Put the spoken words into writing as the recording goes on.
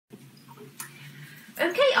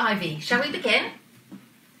Okay, Ivy, shall we begin?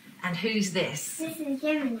 And who's this? This is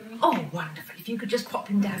Gemini. Oh, wonderful. If you could just pop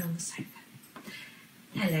him down on the sofa.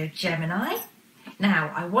 Hello, Gemini.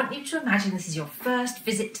 Now, I want you to imagine this is your first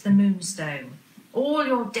visit to the Moonstone. All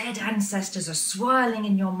your dead ancestors are swirling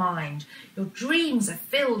in your mind. Your dreams are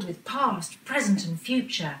filled with past, present and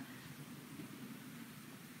future.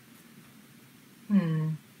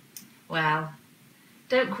 Well,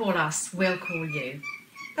 don't call us, we'll call you.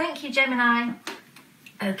 Thank you, Gemini.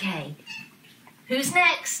 Okay, who's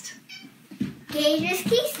next? Gage's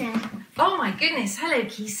Kisa. Oh my goodness, hello,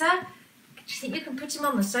 Kisa. Do you think you can put him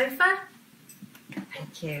on the sofa?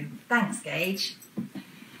 Thank you. Thanks, Gage.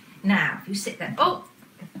 Now, if you sit there. Oh,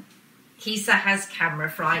 Kisa has camera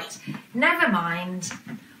fright. Never mind.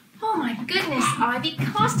 Oh my goodness, Ivy,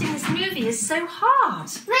 casting this movie is so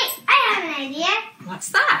hard. Wait, I have an idea. What's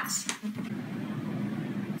that?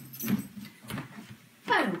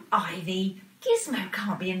 Oh, Ivy, Gizmo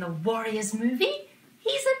can't be in the Warriors movie.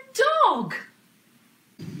 He's a dog.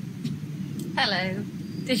 Hello.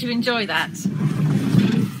 Did you enjoy that?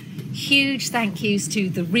 Huge thank yous to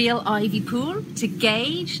the real Ivy Pool, to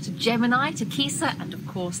Gage, to Gemini, to Kisa, and of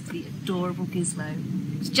course to the adorable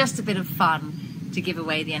Gizmo. It's just a bit of fun to give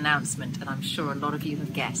away the announcement, and I'm sure a lot of you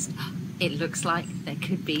have guessed. It looks like there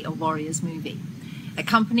could be a Warriors movie. A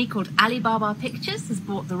company called Alibaba Pictures has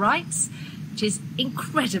bought the rights, which is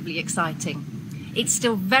incredibly exciting. It's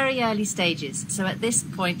still very early stages, so at this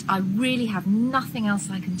point I really have nothing else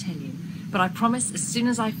I can tell you. But I promise as soon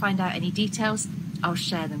as I find out any details, I'll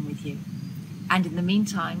share them with you. And in the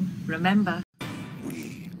meantime, remember,